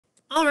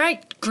All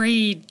right,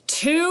 grade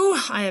 2,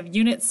 I have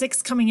unit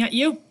 6 coming at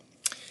you.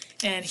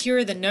 And here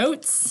are the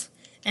notes.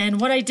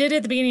 And what I did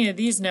at the beginning of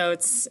these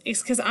notes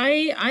is because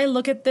I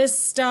look at this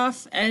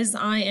stuff as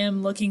I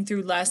am looking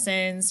through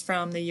lessons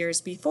from the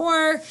years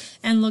before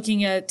and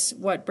looking at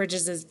what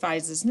Bridges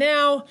advises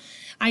now.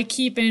 I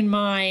keep in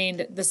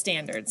mind the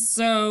standards.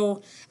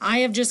 So I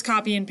have just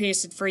copy and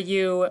pasted for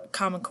you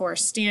Common Core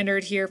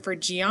standard here for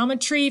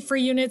geometry for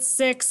unit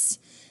 6.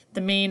 The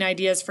main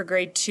ideas for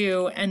grade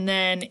 2, and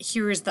then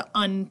here is the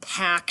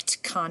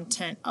unpacked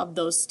content of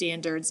those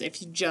standards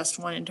if you just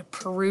wanted to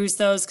peruse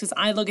those, because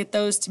I look at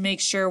those to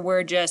make sure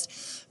we're just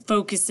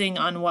focusing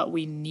on what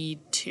we need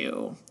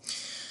to.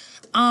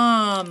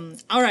 All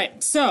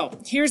right, so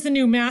here's the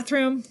new math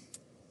room.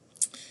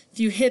 If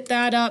you hit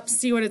that up,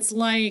 see what it's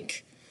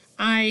like.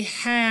 I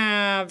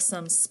have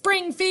some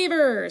spring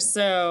fever,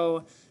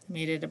 so I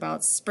made it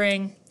about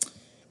spring.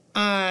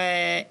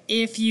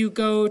 If you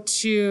go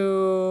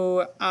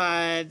to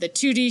the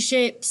 2D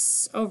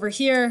shapes over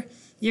here,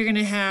 you're going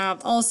to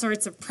have all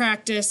sorts of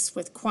practice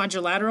with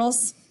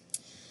quadrilaterals.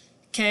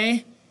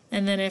 Okay,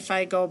 and then if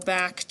I go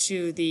back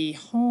to the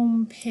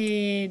home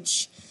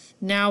page,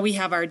 now we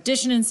have our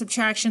addition and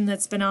subtraction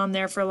that's been on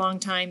there for a long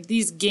time.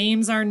 These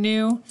games are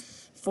new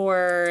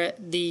for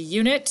the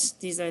unit.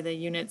 These are the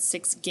unit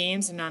 6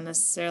 games, and not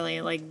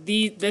necessarily like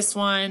this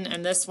one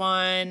and this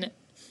one.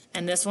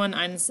 And this one,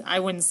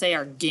 I wouldn't say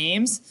are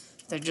games.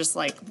 They're just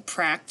like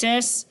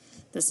practice.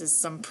 This is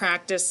some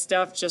practice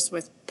stuff just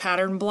with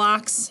pattern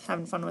blocks,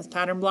 having fun with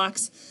pattern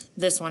blocks.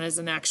 This one is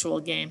an actual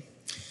game.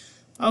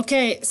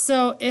 Okay,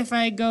 so if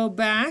I go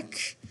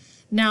back,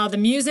 now the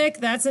music,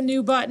 that's a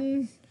new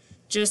button,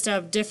 just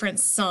of different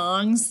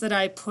songs that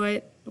I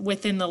put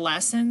within the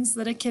lessons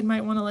that a kid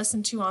might want to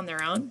listen to on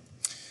their own.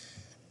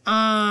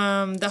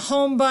 The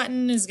home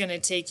button is going to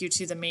take you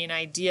to the main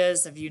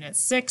ideas of Unit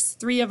 6,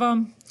 3 of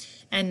them.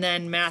 And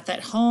then math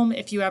at home,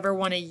 if you ever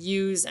want to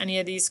use any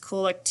of these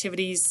cool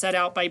activities set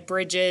out by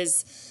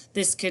Bridges,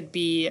 this could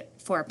be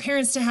for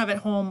parents to have at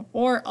home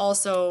or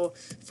also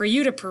for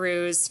you to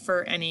peruse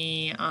for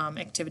any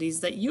activities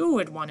that you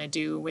would want to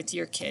do with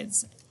your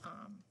kids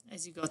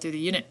as you go through the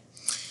unit.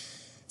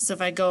 So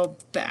if I go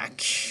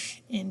back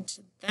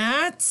into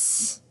that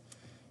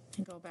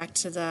and go back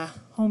to the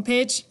home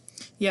page,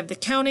 you have the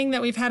counting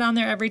that we've had on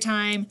there every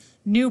time,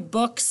 new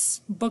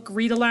books, book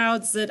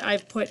read-alouds that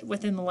I've put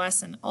within the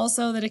lesson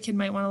also that a kid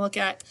might want to look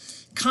at.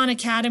 Khan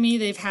Academy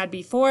they've had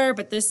before,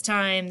 but this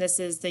time this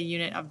is the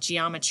unit of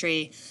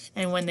geometry.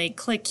 And when they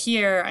click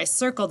here, I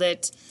circled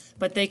it,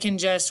 but they can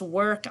just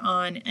work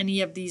on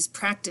any of these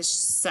practice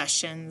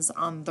sessions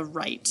on the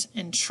right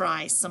and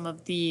try some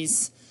of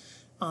these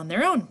on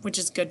their own, which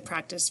is good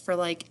practice for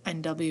like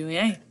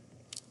NWEA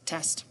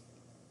test.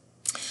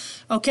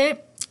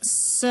 Okay.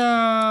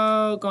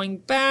 So going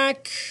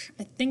back,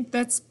 I think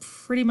that's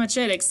pretty much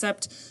it,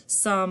 except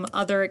some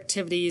other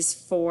activities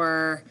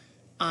for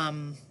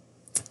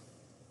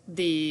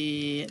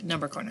the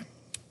number corner.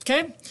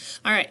 Okay?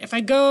 All right, if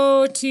I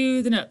go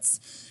to the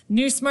notes,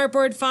 new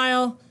Smartboard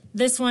file,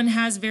 this one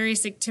has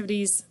various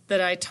activities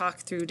that I talk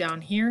through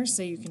down here,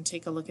 so you can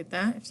take a look at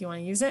that if you want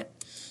to use it.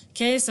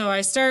 Okay, so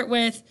I start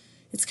with,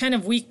 it's kind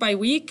of week by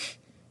week.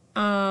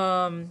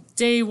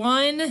 Day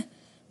 1.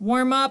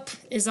 Warm-up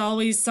is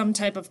always some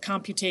type of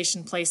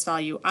computation place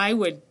value. I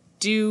would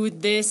do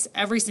this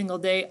every single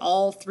day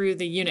all through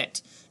the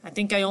unit. I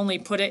think I only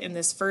put it in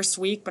this first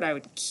week, but I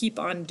would keep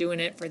on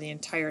doing it for the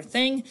entire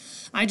thing.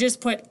 I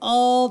just put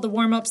all the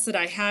warm-ups that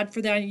I had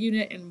for that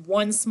unit in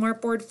one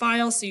Smartboard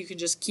file, so you can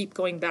just keep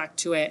going back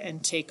to it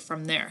and take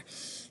from there.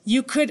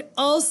 You could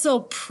also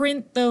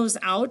print those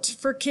out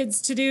for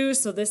kids to do,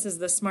 so this is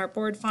the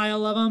Smartboard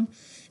file of them.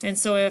 And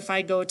so if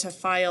I go to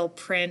File,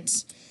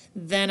 Print,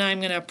 then I'm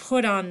going to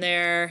put on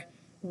there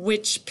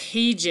which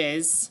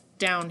pages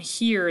down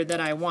here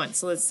that I want.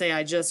 So let's say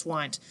I just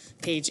want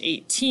page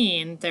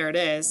 18, there it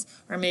is,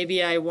 or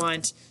maybe I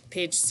want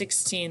page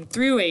 16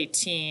 through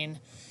 18,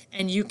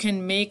 and you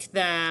can make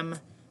them,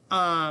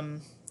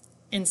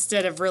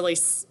 instead of really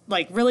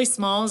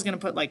small is going to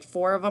put like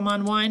 4 of them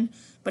on one,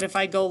 but if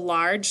I go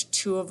large,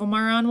 2 of them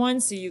are on one,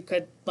 so you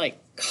could like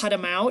cut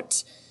them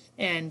out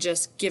and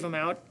just give them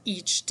out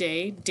each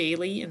day,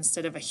 daily,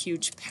 instead of a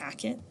huge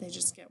packet. They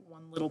just get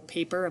one little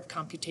paper of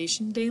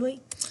computation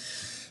daily.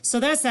 So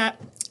that's that.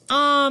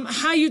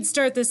 How you'd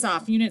start this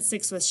off, Unit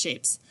 6 with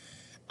shapes.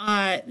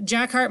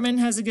 Jack Hartman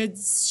has a good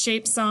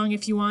shape song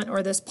if you want,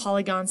 or this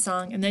polygon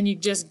song, and then you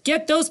just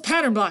get those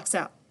pattern blocks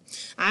out.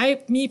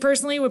 Me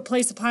personally, would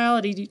place a pile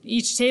at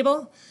each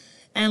table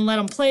and let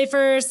them play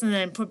first, and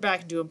then put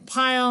back into a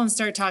pile and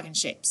start talking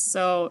shapes.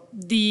 So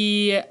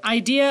the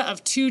idea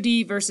of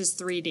 2D versus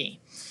 3D.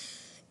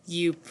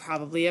 You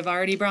probably have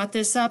already brought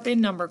this up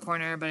in Number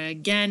Corner, but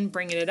again,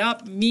 bringing it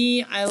up.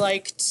 I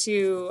like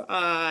to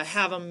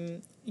have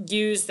them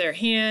use their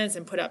hands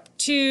and put up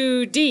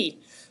 2D.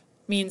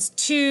 Means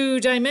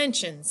 2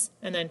 dimensions,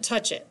 and then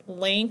touch it.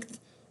 Length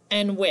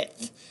and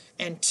width.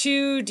 And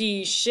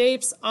 2D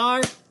shapes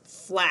are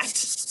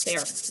flat. They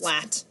are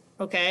flat.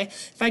 okay?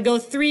 If I go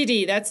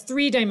 3D, that's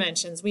 3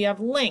 dimensions. We have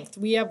length,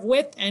 we have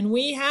width, and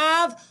we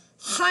have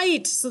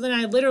height. So then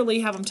I literally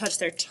have them touch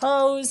their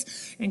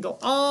toes and go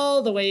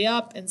all the way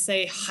up and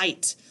say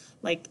height,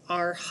 like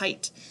our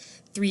height.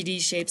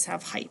 3D shapes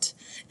have height.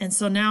 And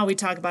so now we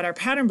talk about our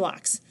pattern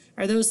blocks.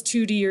 Are those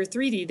 2D or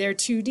 3D? They're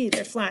 2D,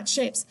 they're flat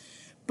shapes.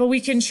 But we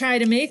can try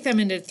to make them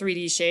into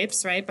 3D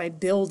shapes, right, by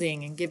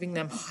building and giving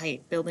them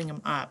height, building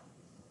them up.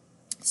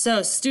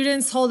 So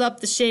students hold up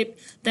the shape,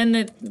 then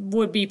it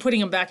would be putting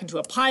them back into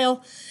a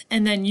pile,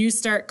 and then you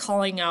start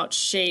calling out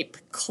shape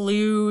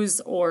clues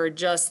or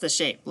just the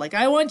shape. Like,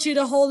 I want you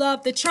to hold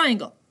up the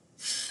triangle.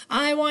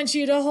 I want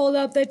you to hold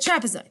up the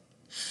trapezoid.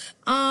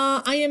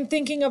 I am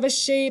thinking of a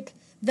shape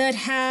that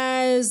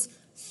has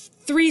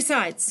 3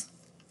 sides.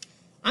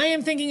 I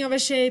am thinking of a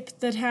shape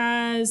that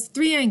has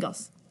 3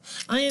 angles.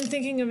 I am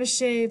thinking of a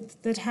shape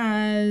that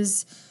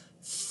has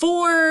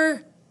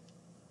 4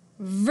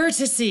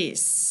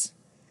 vertices.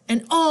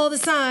 And all the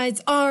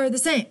sides are the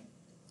same.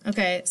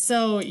 Okay,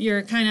 so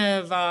you're kind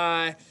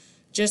of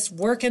just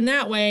working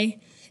that way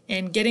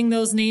and getting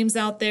those names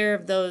out there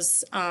of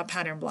those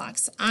pattern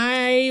blocks.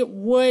 I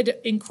would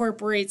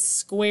incorporate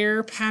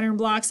square pattern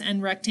blocks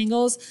and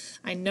rectangles.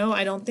 I know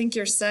I don't think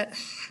your set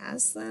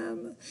has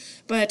them,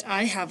 but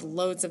I have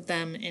loads of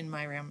them in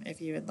my room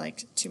if you would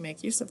like to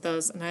make use of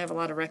those, and I have a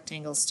lot of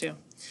rectangles too.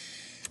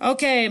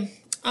 Okay,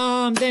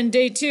 then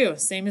day 2,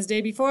 same as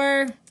day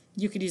before.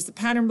 You could use the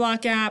pattern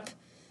block app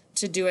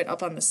to do it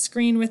up on the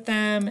screen with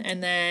them,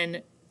 and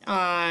then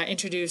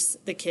introduce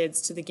the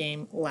kids to the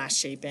game Last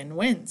Shape In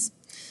Wins.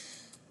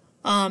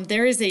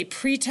 There is a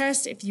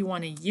pretest if you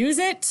want to use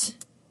it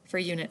for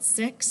Unit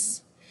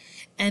 6.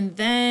 And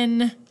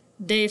then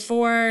day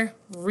 4,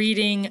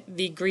 reading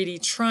the greedy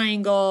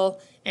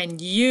triangle and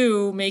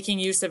you making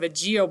use of a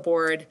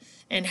geoboard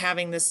and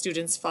having the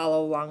students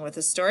follow along with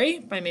the story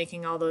by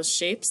making all those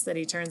shapes that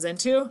he turns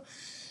into.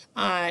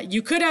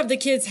 You could have the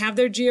kids have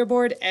their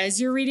geoboard as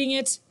you're reading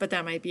it, but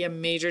that might be a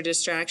major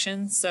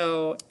distraction.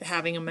 So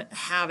having them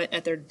have it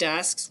at their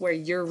desks where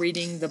you're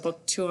reading the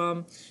book to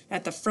them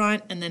at the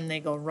front, and then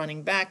they go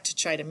running back to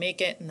try to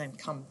make it, and then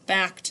come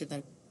back to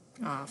the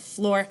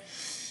floor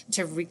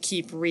to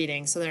keep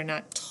reading, so they're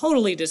not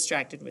totally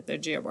distracted with their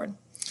geoboard.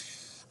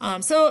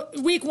 So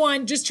week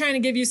 1, just trying to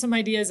give you some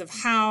ideas of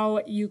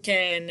how you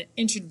can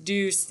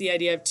introduce the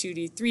idea of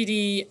 2D,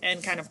 3D,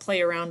 and kind of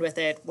play around with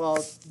it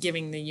while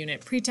giving the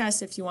unit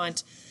pretest if you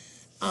want,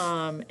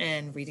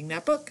 and reading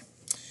that book.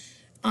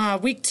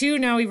 Week 2,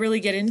 now we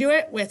really get into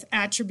it with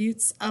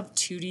attributes of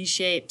 2D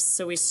shapes.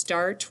 So we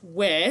start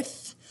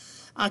with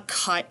a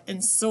cut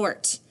and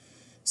sort.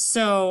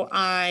 So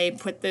I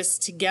put this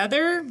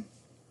together.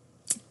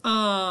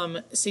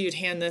 So you'd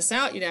hand this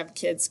out. You'd have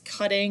kids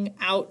cutting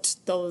out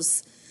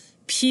those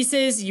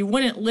pieces. You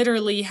wouldn't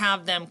literally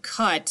have them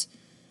cut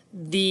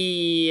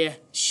the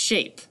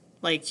shape.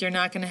 Like, you're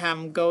not going to have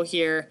them go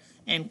here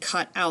and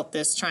cut out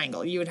this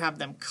triangle. You would have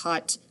them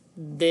cut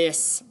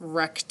this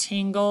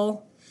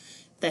rectangle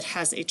that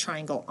has a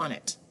triangle on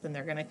it. Then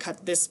they're going to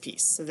cut this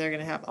piece. So they're going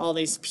to have all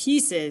these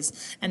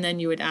pieces, and then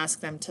you would ask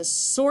them to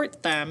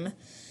sort them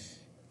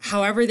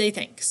however they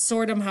think.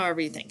 Sort them however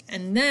you think.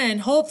 And then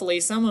hopefully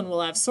someone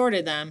will have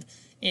sorted them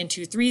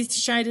into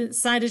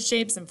 3-sided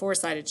shapes and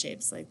 4-sided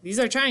shapes. Like, these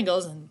are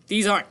triangles and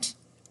these aren't.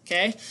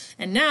 Okay?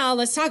 And now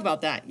let's talk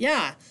about that.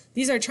 Yeah,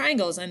 these are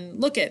triangles,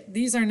 and look at,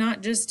 these are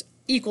not just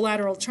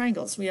equilateral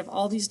triangles. We have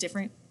all these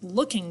different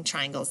looking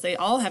triangles. They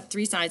all have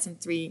 3 sides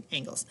and 3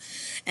 angles.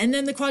 And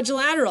then the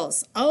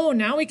quadrilaterals. Oh,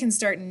 now we can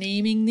start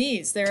naming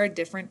these. There are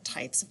different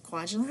types of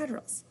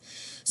quadrilaterals.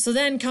 So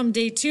then come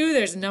day 2,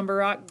 there's a Number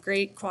Rock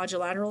Great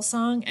Quadrilateral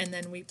song, and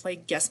then we play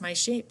Guess My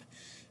Shape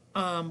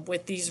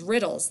with these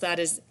riddles. That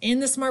is in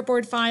the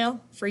Smartboard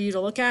file for you to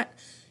look at.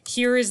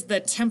 Here is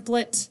the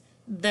template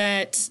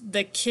that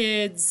the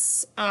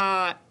kids,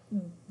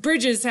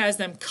 Bridges has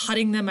them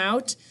cutting them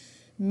out.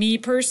 Me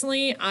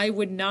personally, I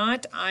would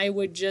not. I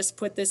would just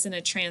put this in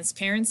a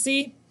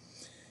transparency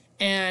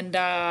and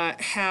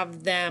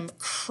have them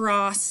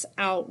cross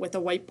out with a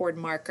whiteboard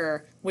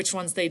marker which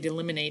ones they'd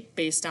eliminate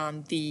based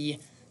on the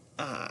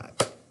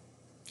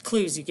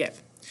clues you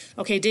give.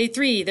 Okay, day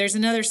 3, there's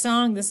another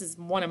song. This is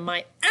one of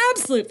my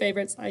absolute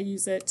favorites. I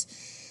use it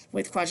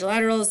with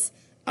quadrilaterals,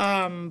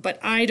 but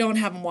I don't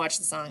have them watch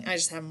the song. I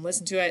just have them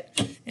listen to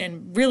it.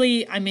 And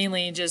really, I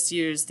mainly just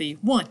use the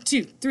 1,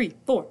 2, 3,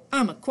 4,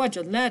 I'm a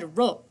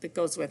quadrilateral that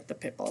goes with the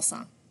Pitbull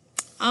song.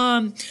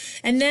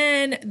 And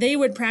then they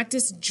would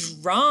practice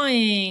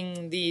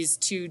drawing these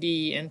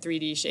 2D and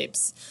 3D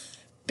shapes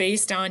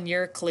based on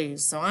your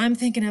clues. So I'm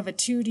thinking of a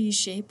 2D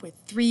shape with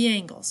 3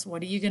 angles.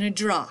 What are you going to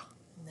draw?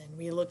 And then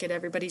we look at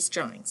everybody's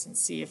drawings and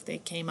see if they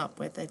came up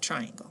with a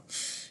triangle.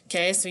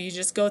 Okay, so you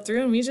just go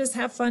through and we just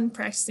have fun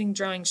practicing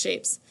drawing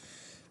shapes.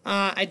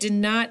 I did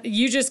not,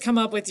 you just come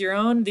up with your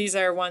own. These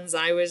are ones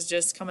I was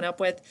just coming up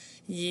with.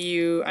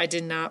 I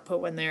did not put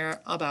one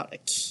there about a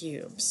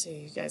cube. So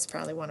you guys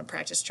probably want to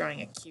practice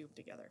drawing a cube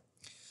together.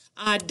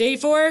 Day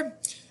 4,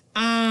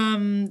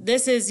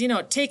 this is,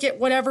 take it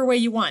whatever way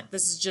you want.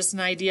 This is just an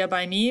idea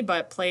by me,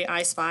 but play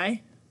I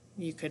Spy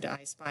You could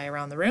I Spy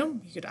around the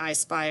room. You could I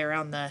Spy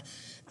around the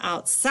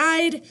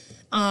outside.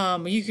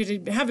 You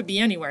could have it be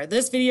anywhere.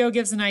 This video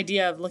gives an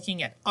idea of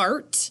looking at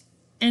art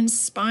and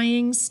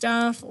spying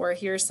stuff, or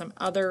here's some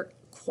other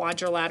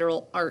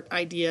quadrilateral art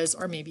ideas,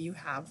 or maybe you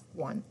have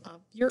one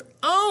of your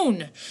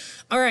own.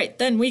 All right,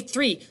 then week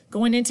 3,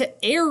 going into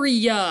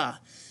area.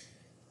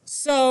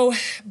 So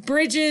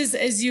bridges,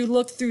 as you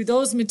look through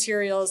those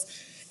materials,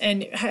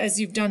 and as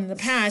you've done in the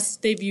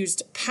past, they've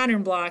used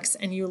pattern blocks,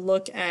 and you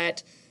look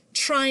at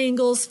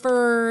triangles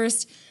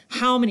first.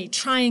 How many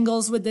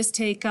triangles would this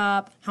take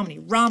up? How many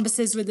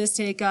rhombuses would this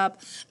take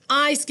up?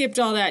 I skipped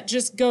all that.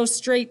 Just go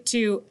straight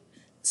to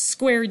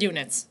square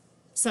units.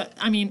 So,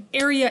 I mean,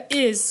 area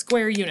is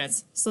square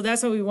units. So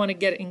that's what we want to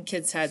get in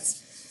kids'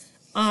 heads.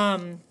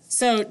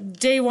 So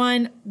day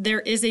 1, there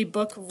is a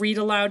book read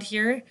aloud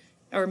here,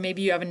 or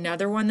maybe you have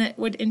another one that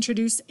would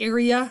introduce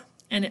area,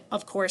 and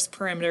of course,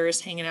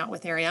 perimeters, hanging out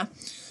with area.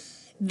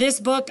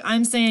 This book,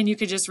 I'm saying you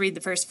could just read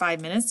the first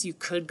 5 minutes. You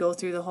could go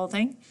through the whole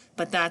thing,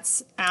 but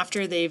that's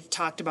after they've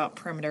talked about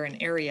perimeter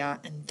and area.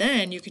 And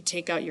then you could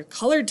take out your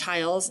colored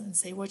tiles and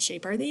say, what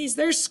shape are these?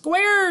 They're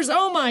squares.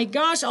 Oh my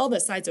gosh, all the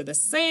sides are the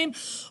same.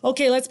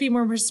 Okay, let's be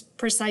more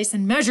precise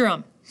and measure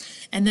them.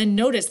 And then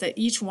notice that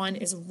each one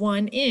is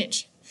 1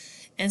 inch.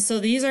 And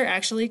so these are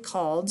actually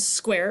called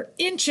square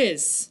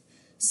inches.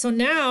 So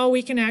now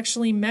we can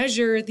actually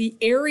measure the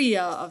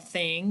area of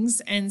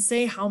things and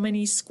say how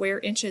many square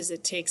inches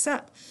it takes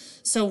up.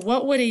 So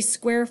what would a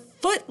square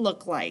foot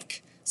look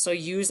like? So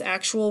use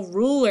actual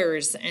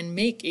rulers and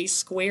make a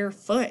square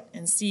foot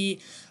and see,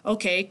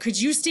 okay,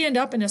 could you stand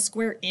up in a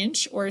square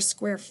inch or a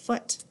square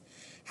foot?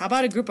 How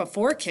about a group of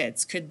 4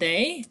 kids? Could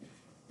they?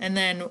 And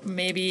then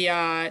maybe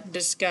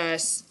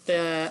discuss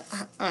the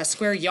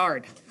square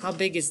yard. How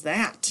big is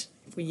that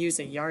if we use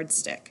a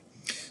yardstick?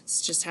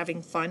 It's just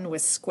having fun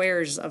with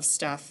squares of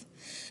stuff.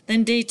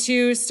 Then day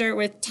 2, start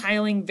with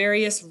tiling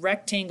various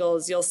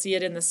rectangles. You'll see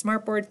it in the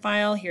Smartboard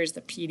file. Here's the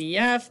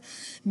PDF.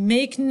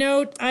 Make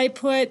note, I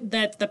put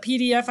that the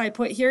PDF I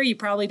put here, you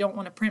probably don't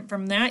want to print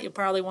from that. You'll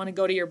probably want to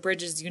go to your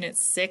Bridges Unit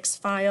 6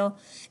 file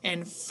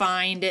and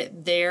find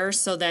it there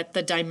so that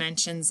the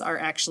dimensions are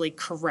actually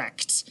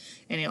correct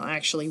and it'll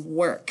actually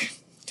work.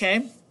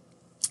 Okay?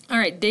 All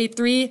right, day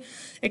 3,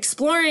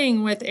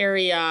 exploring with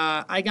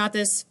area. I got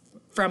this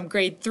from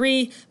grade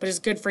 3, but it's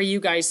good for you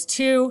guys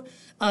too,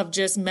 of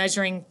just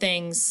measuring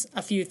things,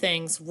 a few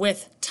things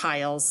with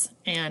tiles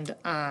and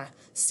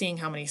seeing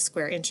how many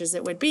square inches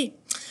it would be.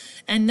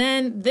 And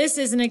then this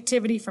is an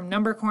activity from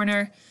Number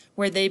Corner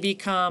where they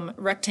become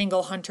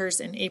rectangle hunters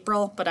in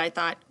April, but I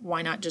thought,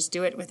 why not just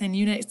do it within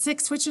Unit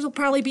 6, which will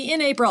probably be in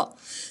April.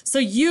 So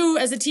you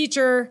as a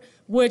teacher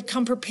would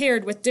come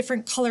prepared with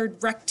different colored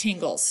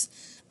rectangles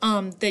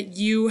that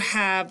you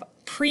have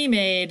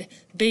pre-made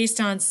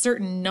based on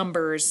certain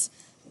numbers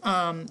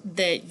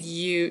that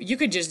you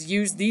could just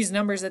use these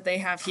numbers that they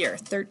have here,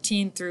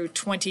 13 through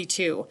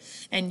 22,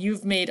 and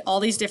you've made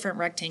all these different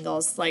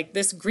rectangles. Like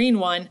this green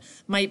one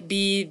might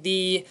be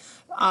the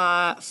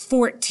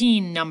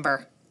 14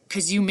 number,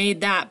 because you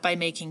made that by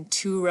making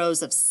 2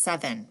 rows of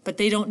 7. But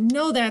they don't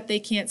know that. They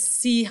can't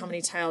see how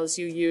many tiles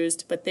you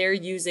used, but they're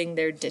using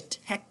their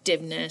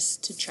detectiveness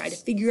to try to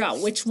figure out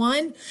which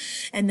one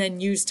and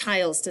then use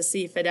tiles to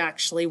see if it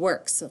actually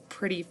works. A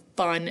pretty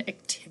fun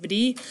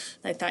activity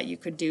I thought you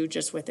could do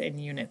just within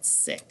Unit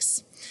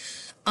 6.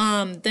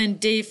 Then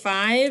day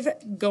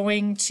 5,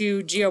 going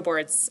to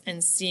geoboards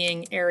and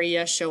seeing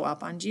area show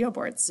up on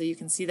geoboards. So you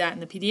can see that in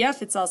the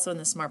PDF. It's also in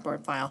the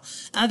Smartboard file.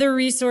 Other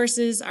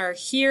resources are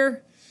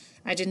here.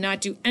 I did not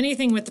do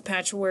anything with the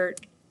patchwork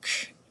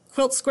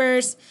quilt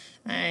squares.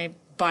 I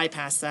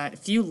bypassed that.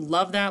 If you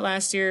loved that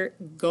last year,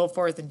 go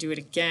forth and do it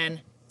again.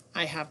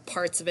 I have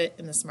parts of it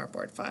in the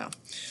Smartboard file.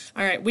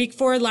 All right, week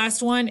 4,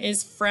 last one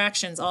is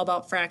fractions, all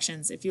about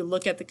fractions. If you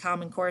look at the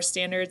Common Core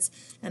standards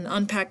and the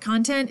unpacked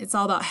content, it's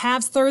all about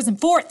halves, thirds, and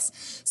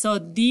fourths. So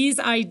these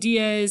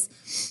ideas,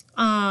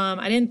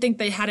 I didn't think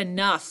they had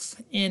enough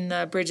in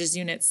the Bridges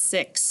Unit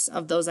 6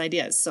 of those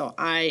ideas. So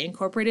I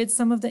incorporated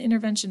some of the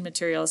intervention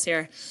materials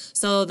here.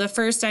 So the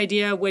first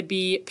idea would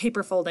be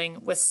paper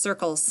folding with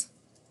circles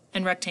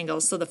and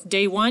rectangles. So the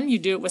day 1, you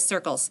do it with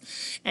circles.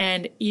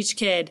 And each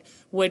kid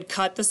would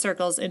cut the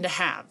circles into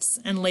halves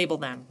and label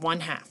them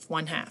 1/2,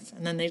 1/2.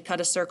 And then they'd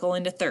cut a circle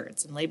into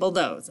thirds and label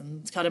those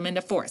and cut them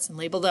into fourths and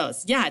label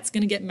those. Yeah, it's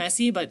going to get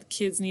messy, but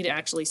kids need to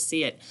actually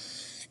see it.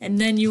 And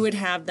then you would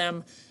have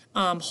them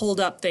hold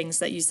up things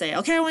that you say,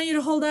 okay, I want you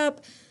to hold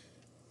up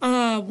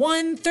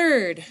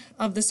 1/3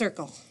 of the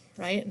circle,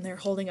 right? And they're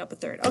holding up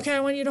 1/3. Okay, I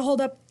want you to hold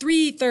up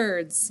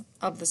 3/3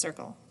 of the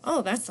circle.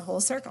 Oh, that's the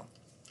whole circle.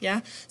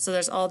 Yeah, so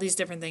there's all these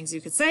different things you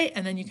could say,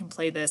 and then you can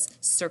play this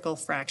circle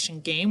fraction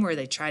game where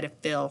they try to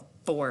fill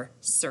 4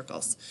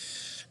 circles.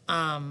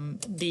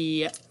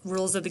 The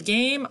rules of the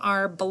game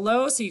are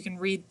below, so you can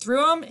read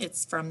through them.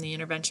 It's from the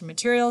intervention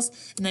materials.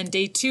 And then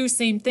day 2,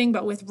 same thing,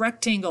 but with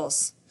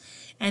rectangles.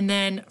 And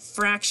then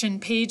fraction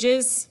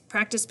pages,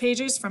 practice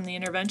pages from the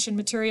intervention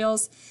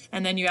materials.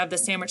 And then you have the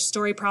sandwich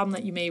story problem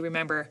that you may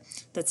remember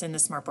that's in the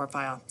Smartboard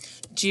file.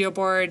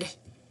 Geoboard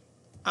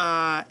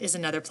is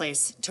another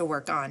place to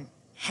work on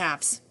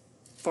halves,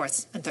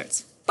 fourths, and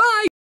thirds.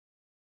 Bye!